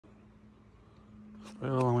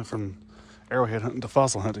Well, I went from arrowhead hunting to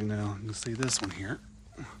fossil hunting now. You can see this one here.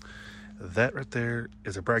 That right there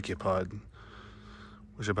is a brachiopod,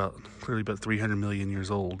 which is clearly about 300 million years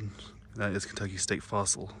old. That is Kentucky state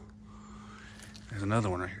fossil. There's another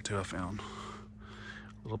one right here too I found.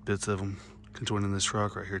 Little bits of them conjoined in this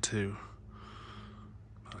rock right here too.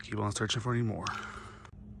 I'll keep on searching for any more.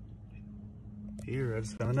 Here, I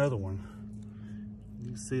just found another one. You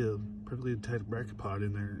can see a perfectly intact brachiopod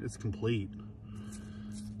in there. It's complete.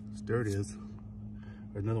 This dirt is.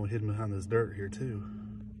 There's another one hidden behind this dirt here too.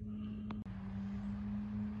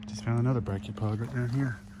 Just found another brachiopod right down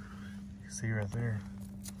here. You can see right there.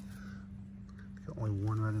 Got only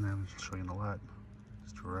one right in there. I'm just showing you the light.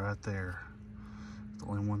 Just right there. It's the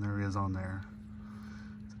only one there is on there.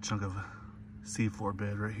 It's a chunk of seafloor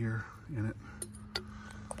bed right here in it.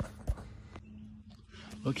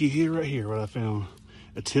 Looky here, right here, what I found.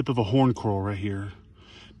 A tip of a horn coral right here,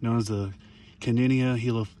 known as the Caninia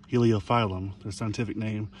heliophyllum, the scientific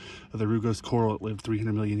name of the rugose coral that lived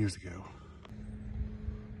 300 million years ago.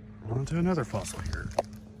 On to another fossil here.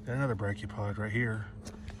 Got another brachiopod right here.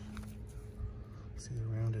 See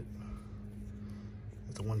around it.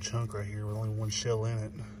 It's the one chunk right here with only one shell in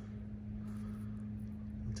it.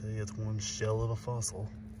 I'll tell you, it's one shell of a fossil.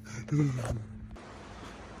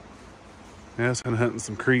 Yeah, I was kind of hunting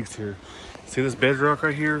some creeks here. See this bedrock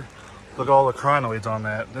right here? Look at all the crinoids on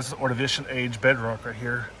that. This is Ordovician age bedrock right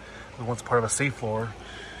here. It was once part of a seafloor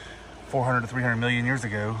 400 to 300 million years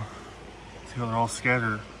ago. See how they're all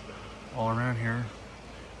scattered all around here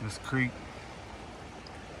in this creek.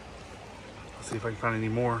 Let's see if I can find any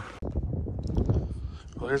more.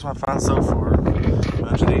 Well, here's my find so far. A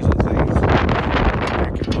bunch of these little things.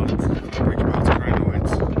 Brachiopods,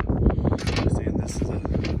 crinoids. See, and this is a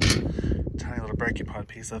tiny little brachiopod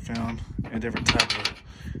piece I found. A different type of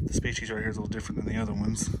the species right here is a little different than the other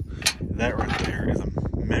ones. That right there is a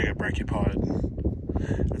mega brachiopod.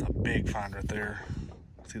 That's a big find right there.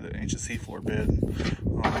 See the ancient seafloor bed.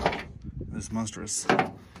 This monstrous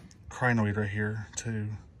crinoid right here too.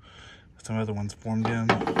 Some other ones formed in.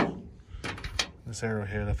 This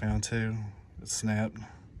arrowhead I found too. It's snapped.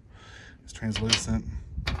 It's translucent.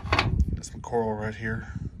 There's some coral right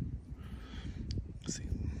here. Let's see,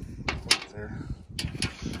 right there.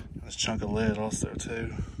 This chunk of lead also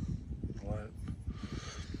too.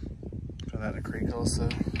 Found that in a creek also.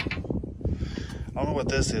 I don't know what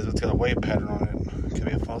this is. It's got a wave pattern on it. It could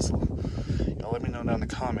be a fossil. Y'all let me know down in the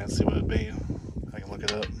comments, see what it'd be. I can look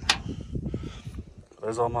it up.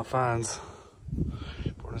 There's all my finds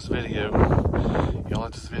for this video. Y'all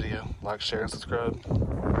like this video, like, share, and subscribe.